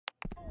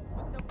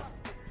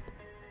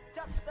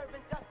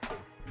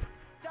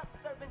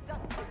serving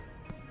justice.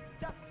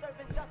 Just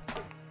serving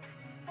justice.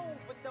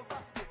 Over the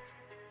roughness.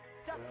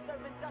 Just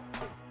serving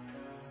justice.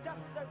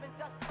 Just serving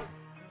justice.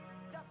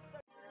 Just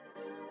serving.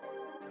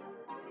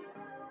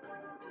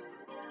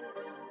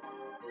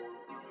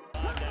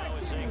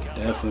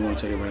 Definitely want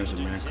to take advantage of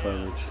man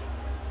coverage.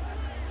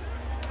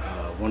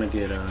 Want to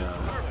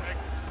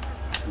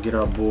get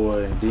our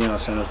boy Deion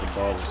Sanders the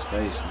ball with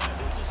space, man.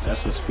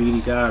 That's a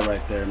speedy guy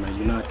right there, man.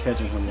 You're not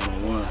catching him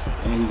one-on-one,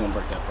 and he's gonna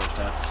break that first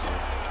tackle.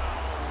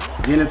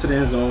 So getting into the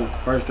end zone,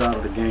 first drive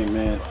of the game,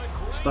 man.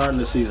 Starting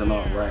the season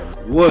off right.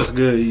 What's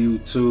good,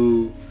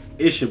 YouTube?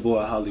 It's your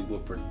boy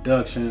Hollywood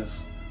Productions.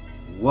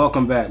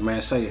 Welcome back,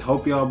 man.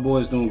 Hope y'all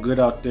boys doing good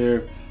out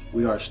there.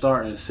 We are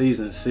starting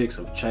season 6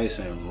 of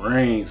chasing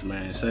rings,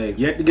 man.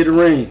 Yet to get a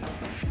ring,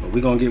 but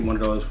we're gonna get one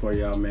of those for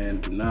y'all, man.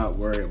 Do not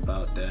worry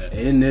about that.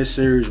 In this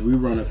series, we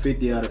run a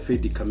 50 out of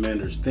 50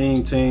 Commanders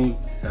theme team,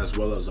 as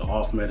well as an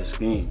off-meta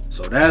scheme.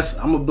 So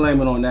I'm gonna blame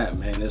it on that,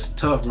 man. It's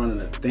tough running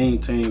a theme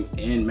team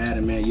in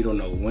Madden, man. You don't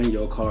know when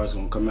your car is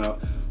gonna come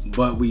out,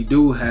 but we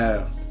do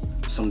have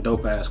some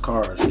dope ass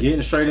cars.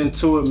 Getting straight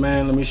into it,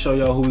 man. Let me show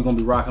y'all who we're gonna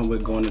be rocking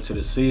with going into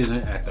the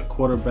season. At the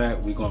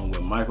quarterback, we going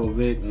with Michael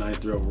Vick,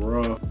 93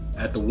 overall.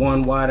 At the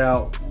 1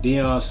 wideout,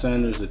 Deion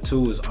Sanders. The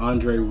 2 is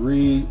Andre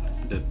Reed.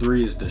 The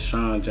 3 is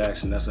Deshaun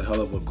Jackson. That's a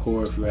hell of a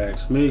core if you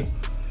ask me.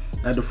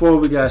 At the 4,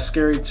 we got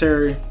Scary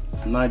Terry,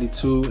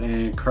 92,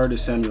 and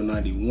Curtis Samuel,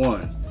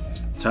 91.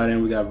 Tight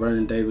end, we got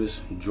Vernon Davis,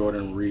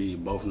 Jordan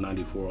Reed, both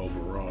 94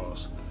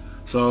 overalls.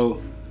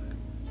 So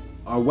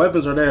our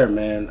weapons are there,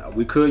 man.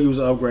 We could use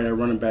an upgrade at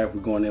running back.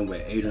 We're going in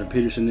with Adrian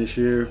Peterson this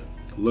year.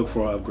 Look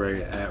for an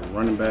upgrade at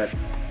running back.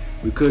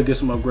 We could get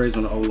some upgrades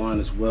on the O-line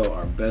as well.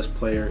 Our best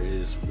player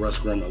is Russ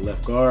Graham at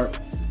left guard.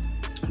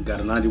 We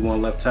got a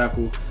 91 left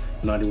tackle,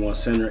 91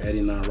 center,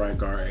 89 right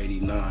guard,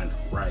 89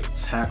 right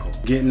tackle.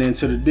 Getting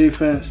into the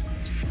defense.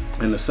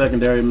 In the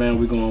secondary, man,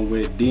 we're going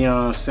with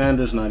Deion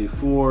Sanders,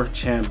 94,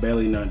 Champ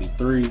Bailey,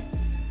 93,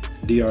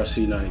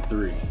 DRC,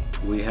 93.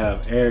 We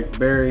have Eric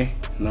Berry,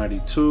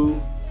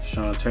 92,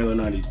 Sean Taylor,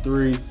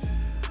 93,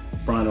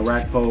 Brian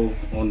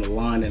Arakpo on the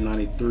line at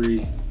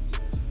 93,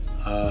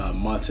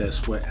 Montez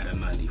Sweat at a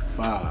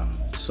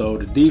 95. So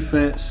the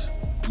defense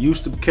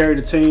used to carry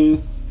the team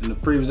in the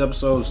previous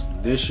episodes.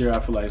 This year, I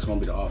feel like it's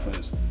going to be the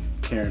offense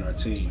carrying our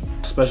team.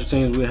 Special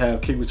teams, we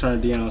have kick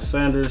return Deion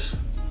Sanders.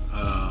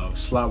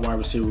 Slot wide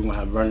receiver, we're going to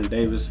have Vernon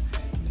Davis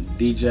and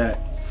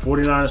D-Jack.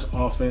 49ers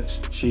offense,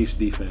 Chiefs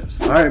defense.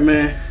 All right,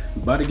 man.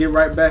 About to get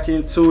right back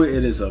into it.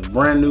 It is a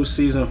brand new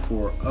season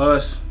for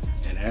us.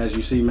 And as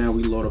you see, man,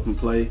 we load up and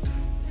play.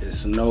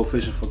 It's no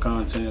fishing for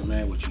content,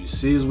 man. What you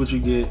see is what you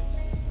get.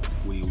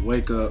 We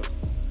wake up,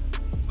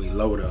 we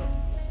load up,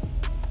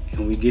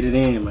 and we get it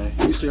in, man.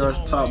 You see our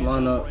top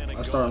lineup,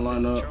 our starting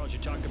lineup.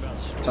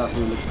 Top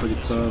 3 looks pretty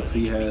tough.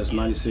 He has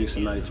 96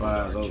 and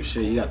 95. Oh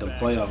shit, he got the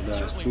playoff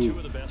guys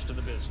too.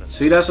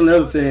 See, that's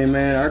another thing,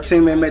 man. Our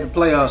team ain't made the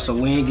playoffs, so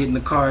we ain't getting the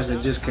cars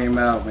that just came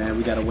out, man.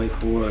 We gotta wait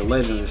for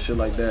legends and shit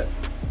like that.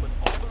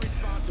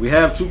 We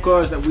have 2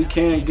 cars that we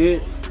can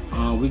get.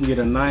 We can get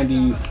a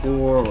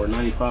 94 or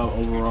 95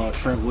 overall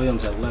Trent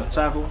Williams at left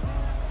tackle.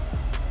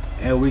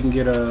 And we can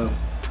get a,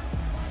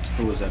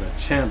 who was that, a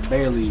Champ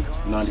Bailey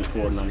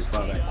 94,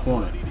 95 at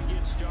corner.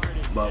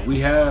 But we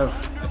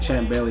have a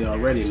Champ Bailey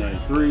already,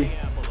 93.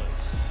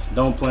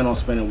 Don't plan on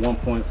spending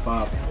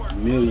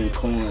 1.5 million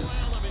coins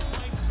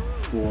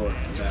for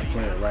that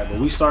player, right?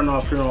 But we starting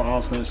off here on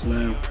offense,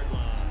 man.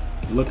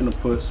 Looking to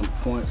put some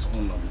points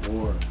on the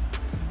board.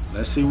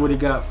 Let's see what he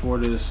got for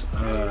this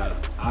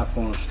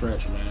iPhone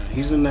stretch, man.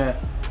 He's in that,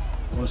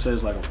 I want to say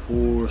it's like a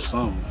 4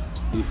 something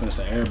defense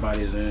that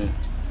everybody's in.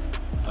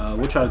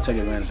 We'll try to take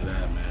advantage of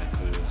that, man,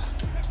 because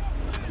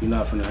you're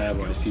not finna have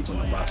all these people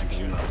in the box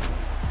because you're not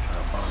finna try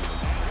to bomb them.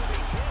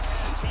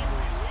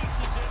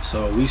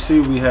 So we see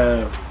we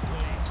have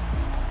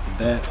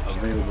that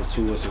available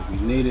to us if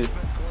we need it.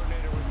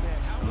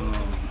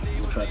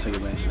 We'll try to take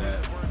advantage of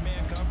that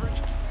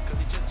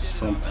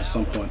at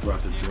some point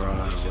throughout the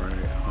drive,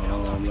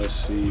 right? Let's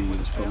see.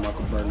 Let's put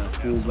Michael Burton at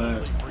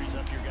fullback,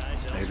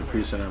 Adrian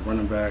Peterson at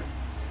running back,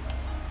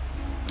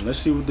 and let's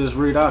see what this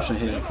read option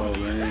hitting for,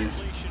 man.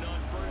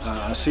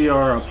 I see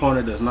our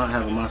opponent does not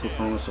have a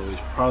microphone, so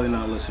he's probably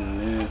not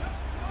listening in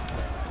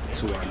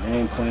to our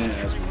game plan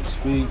as we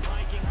speak.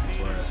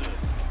 But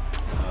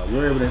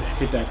we're able to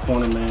hit that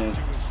corner, man.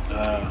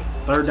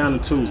 3rd down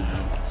and 2,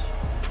 man.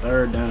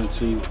 3rd down and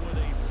 2.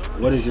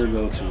 What is your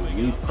go-to?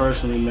 Me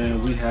personally,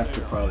 man, we have to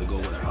probably go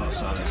with an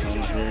outside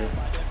zone here.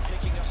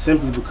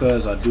 Simply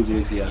because I do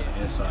believe he has an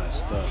inside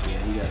stuff.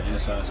 Yeah, he got an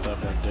inside stuff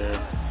right there.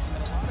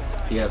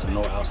 He has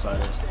no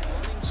outsiders.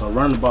 So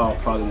running the ball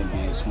probably wouldn't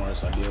be the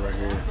smartest idea right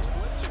here.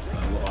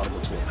 We'll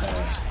audible to a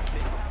pass.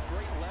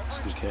 That's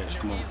a good catch.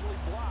 Come on.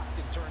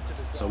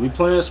 So we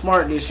playing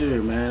smart this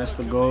year, man. That's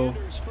the goal. You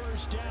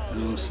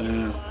know what I'm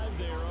saying?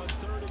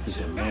 He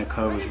said man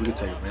coverage. We can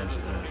take advantage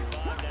of that.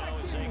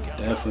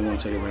 Definitely want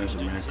to take advantage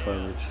of man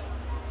coverage.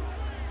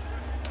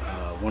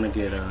 Want to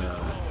get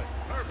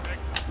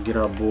get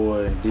our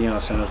boy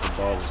Deion Sanders the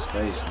ball with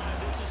space, man.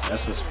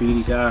 That's a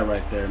speedy guy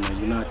right there, man.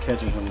 You're not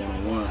catching him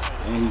one-on-one,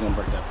 and he's gonna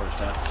break that first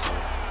tackle. So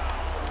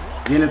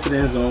getting into the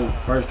end zone,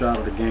 first drive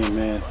of the game,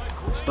 man.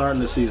 Starting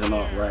the season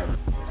off right.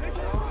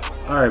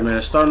 All right,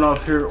 man. Starting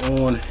off here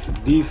on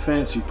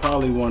defense, you're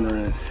probably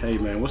wondering, hey,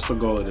 man, what's the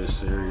goal of this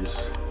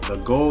series? The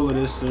goal of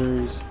this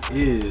series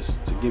is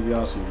to give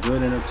y'all some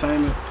good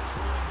entertainment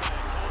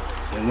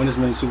and win as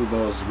many Super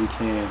Bowls as we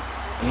can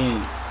in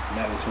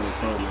Madden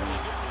 24, man.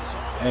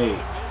 Hey,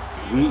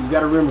 you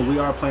got to remember, we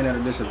are playing at a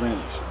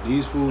disadvantage.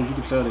 These fools, you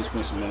can tell they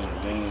spent some money on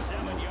the game. You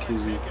know,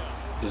 Kizzy,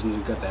 this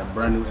nigga got that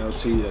brand new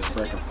LT that's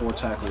breaking 4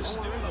 tackles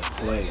a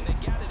play.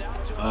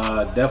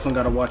 Definitely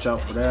got to watch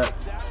out for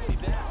that.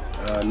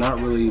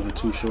 Not really even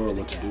too sure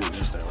what to do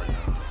against that right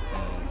now.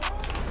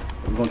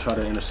 We're going to try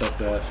to intercept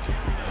that,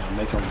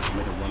 make him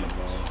run the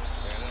ball.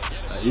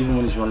 Even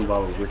when he's running the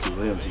ball with Ricky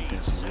Williams, he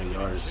can't see any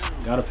yards.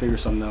 Got to figure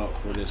something out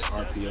for this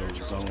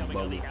RPO zone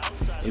bubble.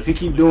 If he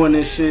keep doing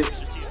this shit,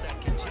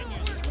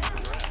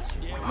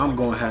 I'm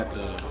going to have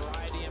to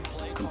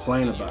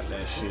complain about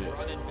that shit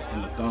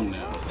in the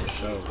thumbnail for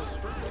sure.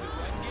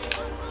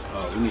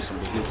 Oh, we need some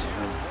big hits on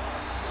him.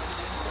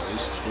 So at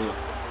least it's true.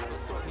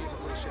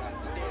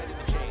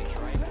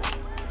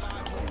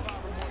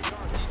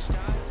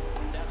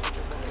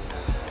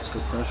 That's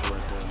good pressure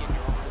right there, man.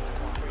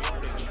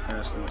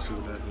 Pass him and see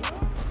what that does.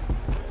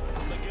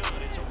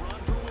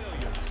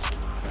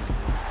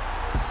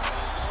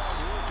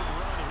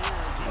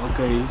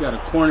 Okay, you got a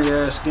corny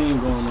ass scheme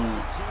going on.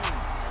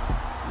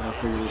 Gotta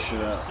figure this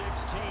shit out.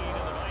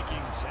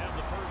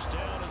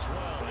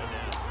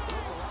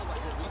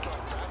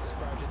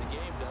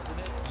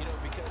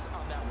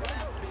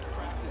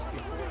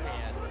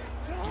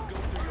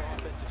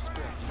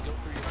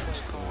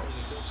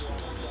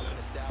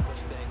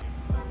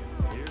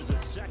 Here's a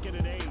 2nd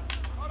and 8.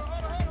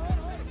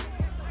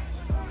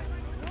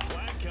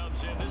 Flag comes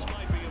in. This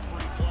might be a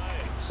free play.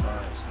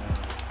 Sorry,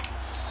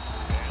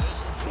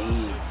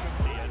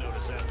 Yeah,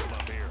 notice that from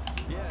up here.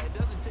 Yeah, it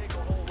doesn't take a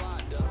whole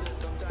lot, does it?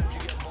 Sometimes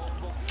you get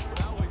multiples.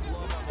 What I always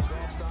love on these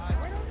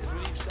offsides is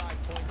when each side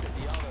points at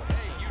the other.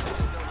 Hey, you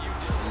didn't know you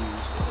did.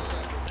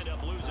 End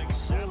up losing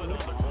 7 on the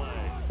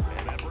play.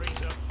 And that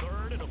brings up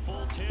 3rd and a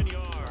full 10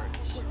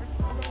 yards.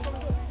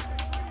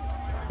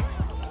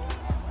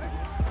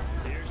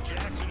 Here's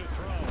Jackson to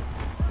throw.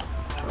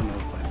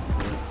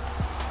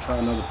 Try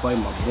another play,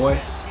 my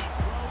boy.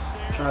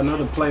 Try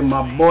another play,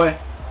 my boy. Well,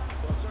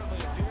 it certainly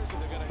appears that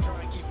they're going to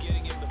try and keep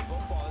getting him the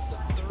football. It's the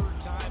 3rd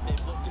time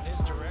they've looked in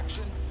his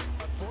direction.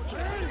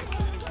 Unfortunately, they haven't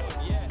completed one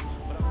yet,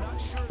 but I'm not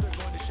sure they're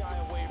going to shy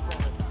away from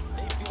it.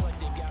 They feel like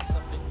they've got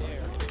something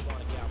there and they want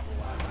to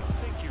capitalize. I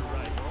think you're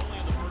right. We're only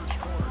in the 1st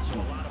quarter, so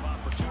a lot of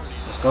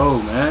opportunities. Let's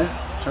go, man.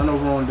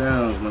 Turnover on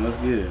downs, man. Let's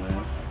get it,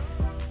 man.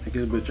 Make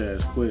his bitch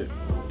ass quit.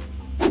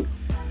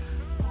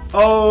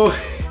 Oh,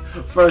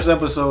 first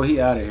episode, he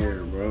out of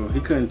here, bro.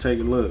 He couldn't take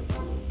a look.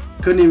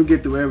 Couldn't even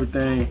get through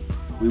everything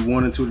we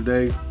wanted to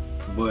today.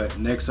 But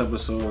next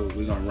episode,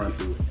 we're going to run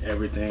through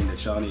everything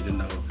that y'all need to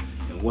know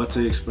and what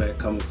to expect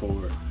coming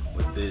forward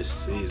with this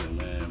season,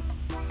 man.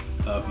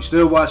 If you're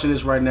still watching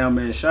this right now,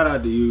 man, shout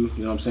out to you. You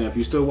know what I'm saying? If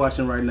you're still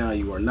watching right now,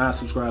 you are not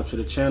subscribed to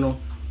the channel.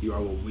 You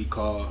are what we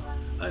call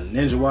a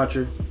ninja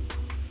watcher.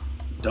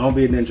 Don't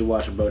be a ninja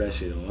watcher, bro. That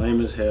shit is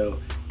lame as hell.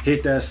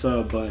 Hit that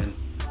sub button.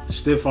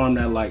 Stiff arm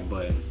that like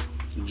button.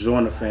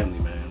 Join the family,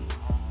 man.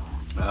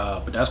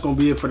 But that's going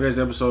to be it for today's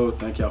episode.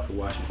 Thank y'all for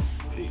watching.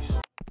 Peace.